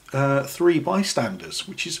recruit 3 bystanders,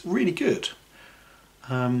 which is really good.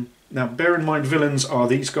 Now, bear in mind, villains are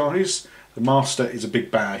these guys. The Master is a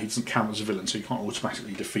big bad. He doesn't count as a villain, so you can't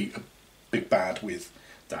automatically defeat a big bad with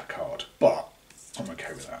that card. But I'm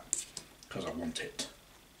okay with that, because I want it.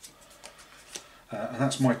 And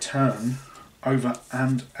that's my turn. Over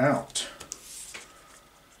and out.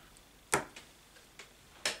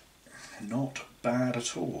 Not bad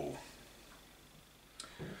at all.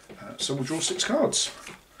 So we'll draw 6 cards.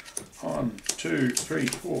 1, 2, 3,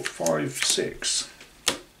 4, 5, 6.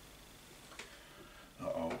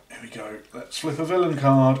 Uh-oh, here we go. Let's flip a villain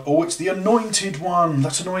card. Oh, it's the Anointed One.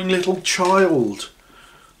 That annoying little child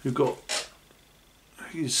who got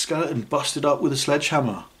his skeleton busted up with a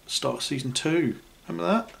sledgehammer. Start of season 2.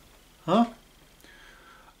 Remember that? Huh?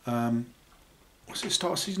 Was it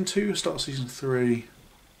start of season 2 or start of season 3?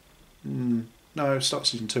 No, start of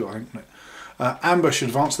season 2, I think. Ambush,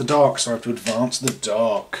 advance the dark, so I have to advance the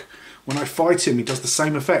dark. When I fight him, he does the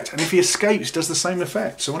same effect. And if he escapes, he does the same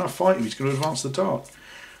effect. So when I fight him, he's going to advance the dark.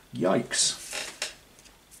 Yikes.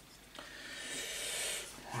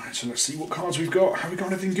 Right, so let's see what cards we've got. Have we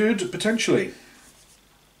got anything good? Potentially.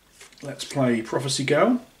 Let's play Prophecy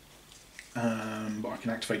Girl. But I can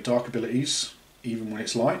activate dark abilities, even when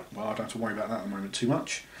it's light. Well, I don't have to worry about that at the moment too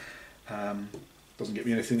much. Doesn't get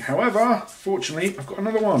me anything. However, fortunately, I've got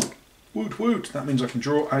another one. Woot woot. That means I can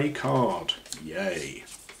draw a card. Yay.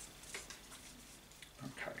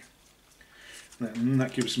 Okay. Then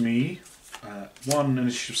that gives me 1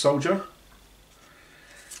 initiative soldier.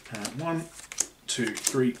 1, 2,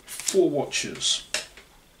 3, 4 watchers.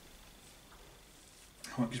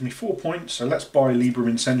 Well, it gives me 4 points, so let's buy Libra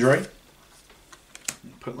Incendiary.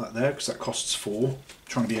 Put that there because that costs 4.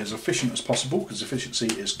 Trying to be as efficient as possible because efficiency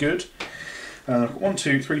is good. 1,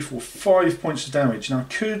 2, 3, 4, 5 points of damage. Now I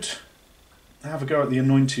could have a go at the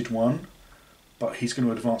Anointed One, but he's going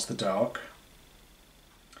to advance the dark.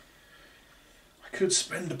 I could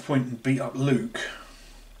spend a point and beat up Luke.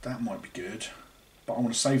 That might be good, but I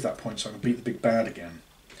want to save that point so I can beat the big bad again.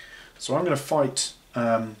 So I'm going to fight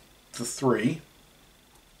the 3.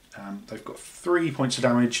 They've got 3 points of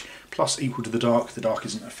damage plus equal to the dark. The dark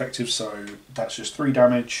isn't effective, so that's just 3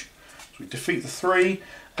 damage. So we defeat the 3,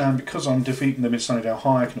 and because I'm defeating them in Sunnydale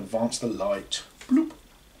High, I can advance the light. Bloop.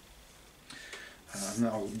 And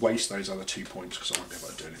I'll waste those other 2 points because I won't be able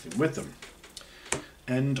to do anything with them.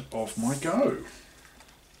 End of my go.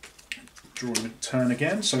 Drawing a turn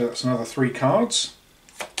again, so that's another 3 cards.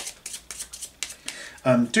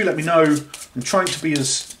 Do let me know. I'm trying to be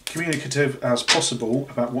as communicative as possible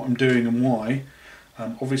about what I'm doing and why.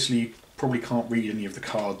 Obviously you probably can't read any of the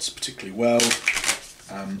cards particularly well.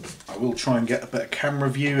 I will try and get a better camera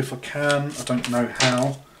view if I can. I don't know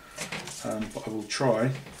how, but I will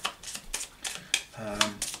try.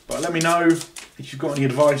 But let me know if you've got any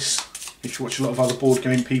advice, if you watch a lot of other board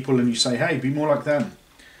game people and you say, hey, be more like them.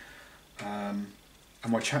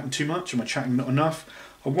 Am I chatting too much? Am I chatting not enough?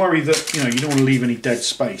 I worry that, you don't want to leave any dead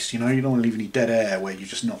space, you don't want to leave any dead air where you're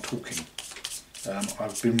just not talking.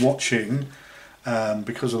 I've been watching,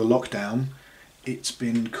 because of the lockdown, it's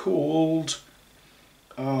been called,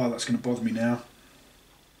 oh, that's going to bother me now,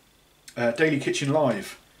 Daily Kitchen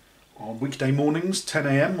Live on weekday mornings, 10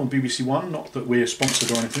 AM on BBC One. Not that we're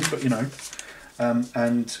sponsored or anything, but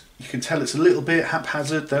and you can tell it's a little bit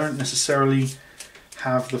haphazard. They don't necessarily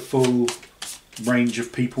have the full range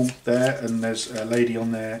of people there, and there's a lady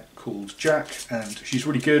on there called Jack, and she's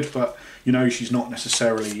really good, but she's not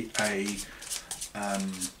necessarily a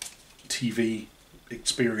TV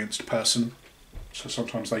experienced person, so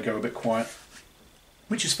sometimes they go a bit quiet,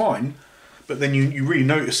 which is fine, but then you really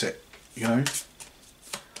notice it,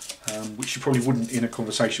 which you probably wouldn't in a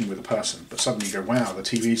conversation with a person, but suddenly you go, wow, the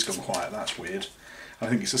TV's gone quiet, that's weird. I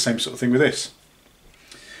think it's the same sort of thing with this.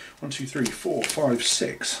 1, 2, 3, 4, 5,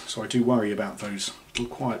 6. So I do worry about those little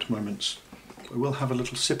quiet moments. I will have a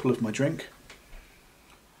little sipple of my drink.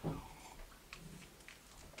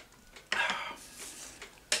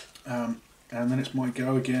 And then it's my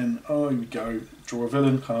go again. Oh, here we go. Draw a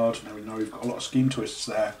villain card. Now we know we've got a lot of scheme twists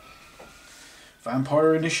there.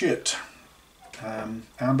 Vampire Initiate.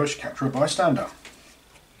 Ambush, capture a bystander.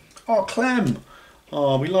 Oh, Clem.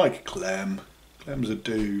 Oh, we like Clem. Clem's a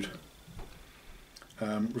dude.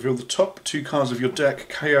 Reveal the top 2 cards of your deck,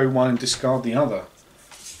 KO one and discard the other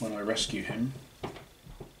when I rescue him.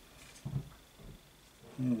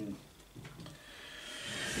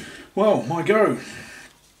 Well, my go.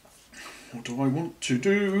 What do I want to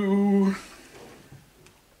do?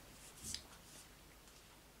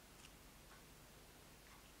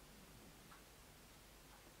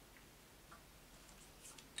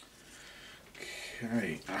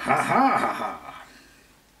 Okay. Ha ha ha ha.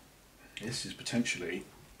 This is potentially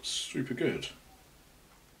super good.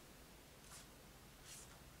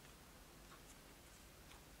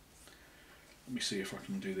 Let me see if I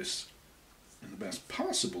can do this in the best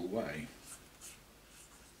possible way.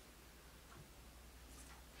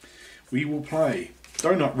 We will play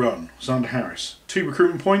Donut Run, Xander Harris. 2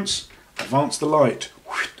 recruitment points, advance the light.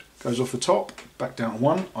 Goes off the top, back down to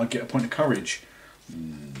 1. I get a point of courage.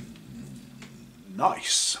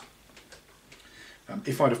 Nice.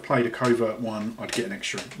 If I'd have played a covert one, I'd get an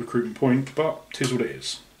extra recruitment point, but 'tis what it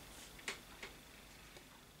is.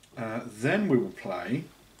 Then we will play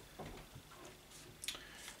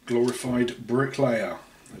Glorified Bricklayer.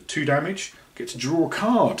 2 damage, get to draw a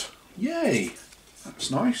card. Yay! That's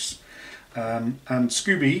nice. And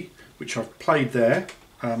Scooby, which I've played there,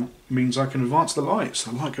 means I can advance the light,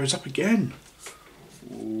 so the light goes up again.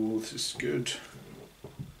 Oh, this is good.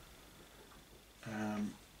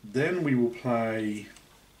 Then we will play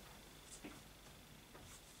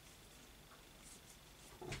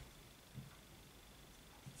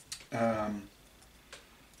Librum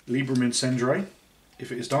Incendere.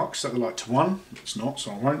 If it is dark, set the light to 1. It's not,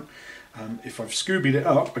 so I won't. If I've Scoobied it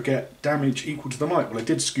up, I get damage equal to the light. Well, I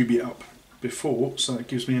did Scooby it up before, so that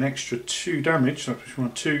gives me an extra 2 damage. So that's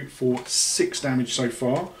 1, 2, 4, 6 damage so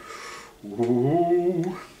far.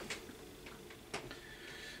 Ooh.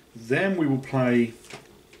 Then we will play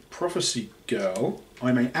Prophecy Girl.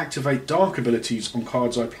 I may activate dark abilities on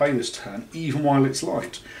cards I play this turn, even while it's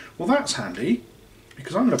light. Well, that's handy,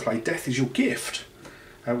 because I'm going to play Death is Your Gift,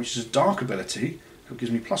 which is a dark ability. It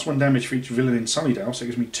gives me +1 damage for each villain in Sunnydale, so it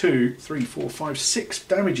gives me 2, 3, 4, 5, 6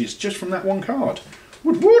 damages just from that one card.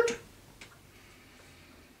 Wood wood!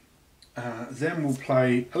 Then we'll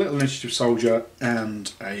play a little Initiative Soldier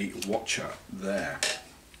and a Watcher there.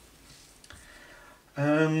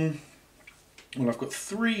 Well, I've got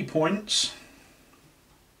 3 points.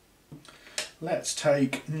 Let's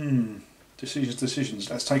take decisions.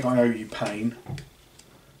 Let's take I Owe You Pain.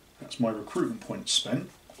 That's my recruitment points spent.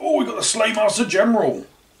 Oh, we got the Slaymaster General.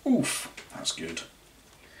 Oof, that's good.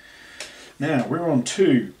 Now we're on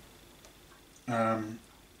 2,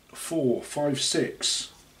 4, 5,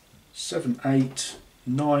 6, 7, 8,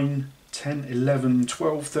 9, 10, 11,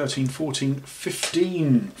 12, 13, 14,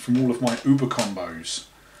 15 from all of my Uber combos.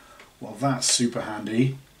 Well, that's super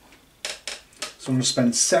handy. So I'm going to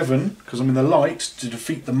spend 7, because I'm in the light, to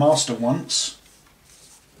defeat the Master once.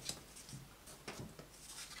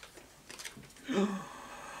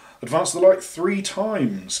 Advance the light 3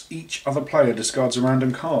 times. Each other player discards a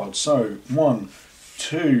random card. So 1,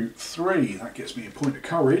 2, 3. That gets me a point of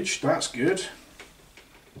courage. That's good.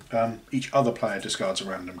 Each other player discards a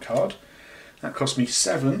random card. That cost me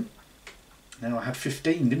 7. Now I had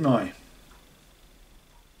 15, didn't I?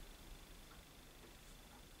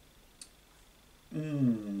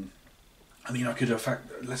 I mean, I could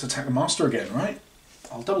let's attack the Master again, right?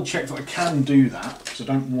 I'll double check that I can do that, because I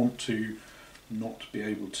don't want to not be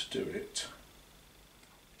able to do it.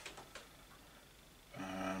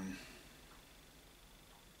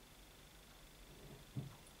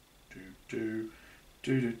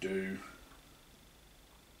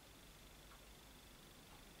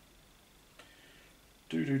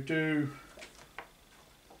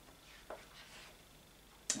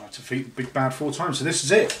 I defeat the big bad 4 times, so this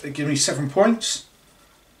is it. It gives me 7 points.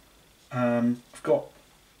 I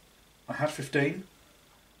had 15.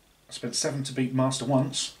 I spent 7 to beat Master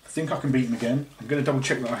once. I think I can beat him again. I'm going to double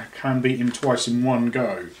check that I can beat him twice in one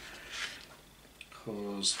go,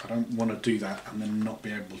 because I don't want to do that and then not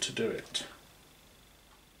be able to do it.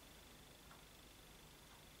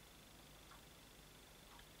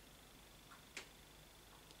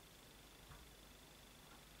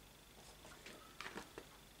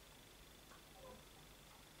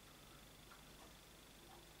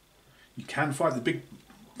 You can fight the big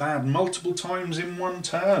bad multiple times in one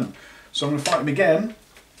turn. So I'm going to fight him again.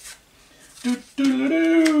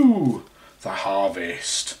 The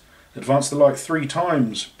Harvest. Advance the light 3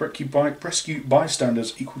 times. Rescue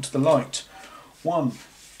bystanders equal to the light. 1,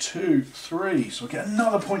 2, 3. So I get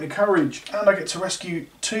another point of courage, and I get to rescue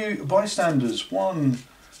 2 bystanders. 1,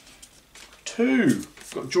 2.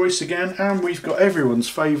 Got Joyce again, and we've got everyone's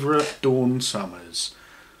favourite Dawn Summers.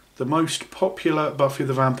 The most popular Buffy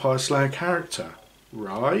the Vampire Slayer character,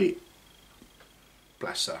 right?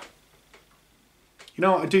 Bless her. You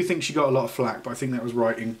know what, I do think she got a lot of flack, but I think that was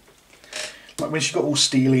writing. Like when she got all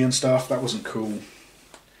steely and stuff, that wasn't cool.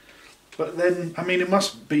 But then, I mean, it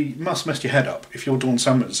must mess your head up. If you're Dawn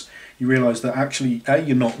Summers, you realise that actually, A,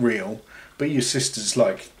 you're not real, but your sister's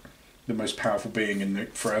like the most powerful being in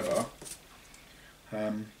forever.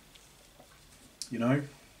 You know,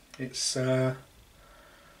 it's a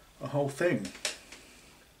whole thing.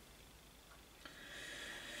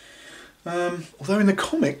 Although in the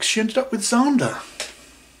comics she ended up with Xander.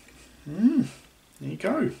 There you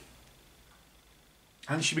go.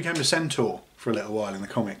 And she became a centaur for a little while in the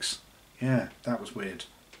comics. Yeah, that was weird.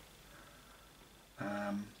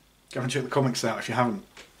 Go and check the comics out if you haven't.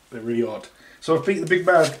 They're really odd. So I've beat the big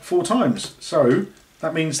bad 4 times. So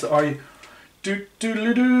that means that I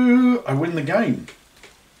win the game.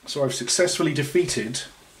 So I've successfully defeated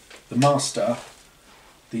the Master,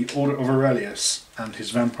 the Order of Aurelius, and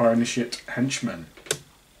his Vampire Initiate henchmen.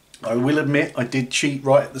 I will admit I did cheat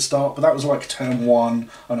right at the start, but that was like turn 1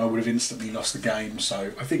 and I would have instantly lost the game,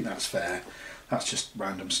 so I think that's fair. That's just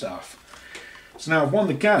random stuff. So now I've won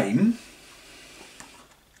the game,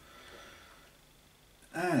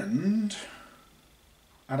 and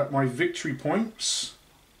add up my victory points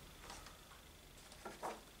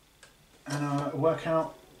and work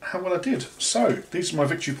out how well I did. So these are my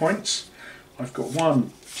victory points. I've got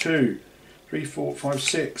 1, 2, 3, 4, 5,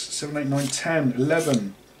 6, 7, 8, 9, 10,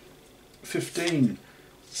 11, 15,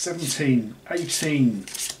 17, 18,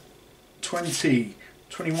 20,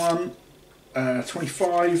 21,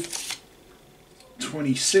 25,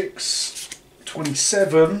 26,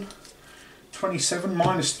 27, 27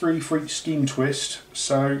 minus 3 for each scheme twist,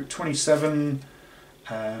 so 27,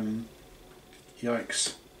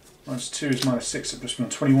 yikes, minus 2 is minus 6, it gives me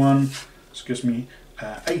 21, so it gives me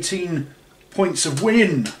 18 points of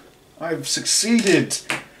win. I've succeeded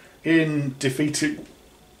in defeating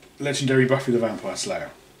legendary Buffy the Vampire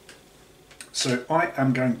Slayer. So I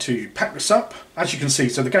am going to pack this up. As you can see,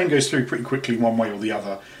 so the game goes through pretty quickly one way or the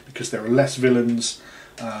other because there are less villains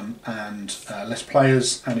and less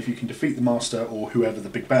players, and if you can defeat the Master or whoever the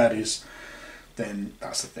big bad is, then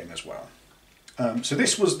that's the thing as well. So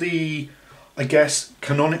this was the, I guess,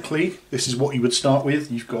 canonically, this is what you would start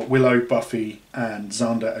with. You've got Willow, Buffy and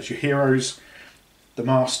Xander as your heroes. The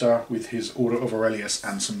Master with his Order of Aurelius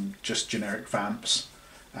and some just generic vamps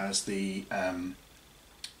as the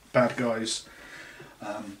bad guys.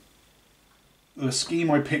 The scheme,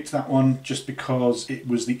 I picked that one just because it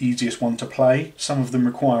was the easiest one to play. Some of them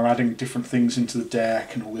require adding different things into the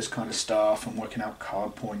deck and all this kind of stuff and working out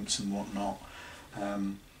card points and whatnot.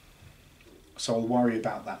 So I'll worry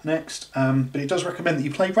about that next. But it does recommend that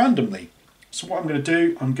you play randomly. So what I'm going to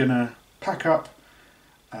do, I'm going to pack up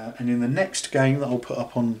and in the next game that I'll put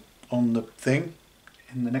up on the thing,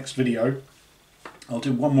 in the next video, I'll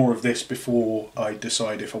do one more of this before I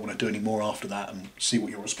decide if I want to do any more after that and see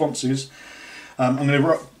what your response is. I'm going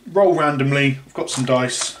to roll randomly. I've got some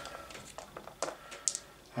dice,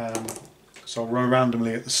 so I'll roll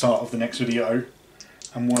randomly at the start of the next video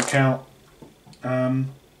and work out who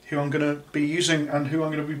I'm going to be using and who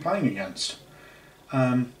I'm going to be playing against.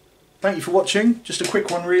 Thank you for watching. Just a quick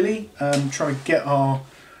one really. Trying to get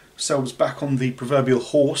ourselves back on the proverbial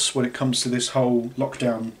horse when it comes to this whole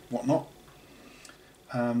lockdown whatnot.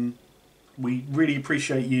 We really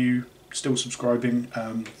appreciate you still subscribing.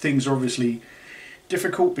 Things are obviously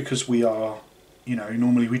difficult because we are, you know,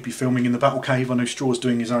 normally we'd be filming in the Battlecave. I know Straw's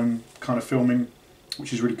doing his own kind of filming,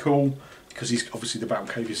 which is really cool because he's obviously, the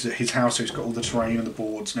Battlecave is at his house, so he's got all the terrain and the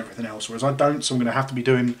boards and everything else, whereas I don't, so I'm going to have to be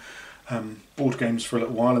doing board games for a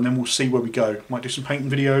little while and then we'll see where we go. Might do some painting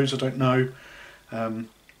videos, I don't know. I'm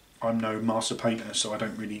no master painter, so I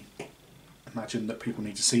don't really imagine that people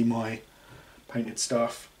need to see my painted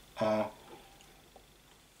stuff.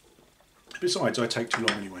 Besides, I take too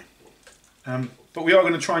long anyway. But we are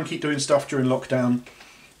going to try and keep doing stuff during lockdown.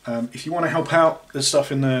 If you want to help out, there's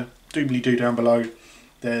stuff in the doobly-doo down below.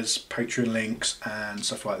 There's Patreon links and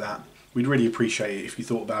stuff like that. We'd really appreciate it if you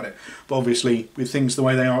thought about it. But obviously, with things the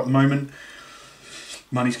way they are at the moment,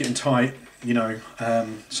 money's getting tight. You know,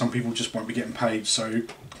 some people just won't be getting paid, so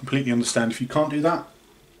completely understand if you can't do that.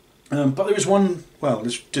 But there is one, well,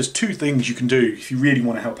 there's two things you can do if you really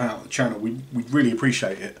want to help out the channel. We'd really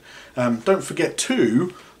appreciate it. Don't forget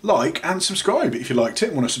to like and subscribe if you liked it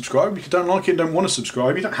and want to subscribe. If you don't like it and don't want to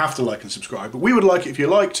subscribe, you don't have to like and subscribe. But we would like it if you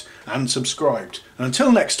liked and subscribed. And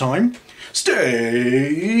until next time,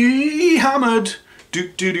 stay hammered. Do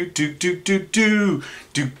do do do do do do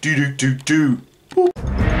do do do do do.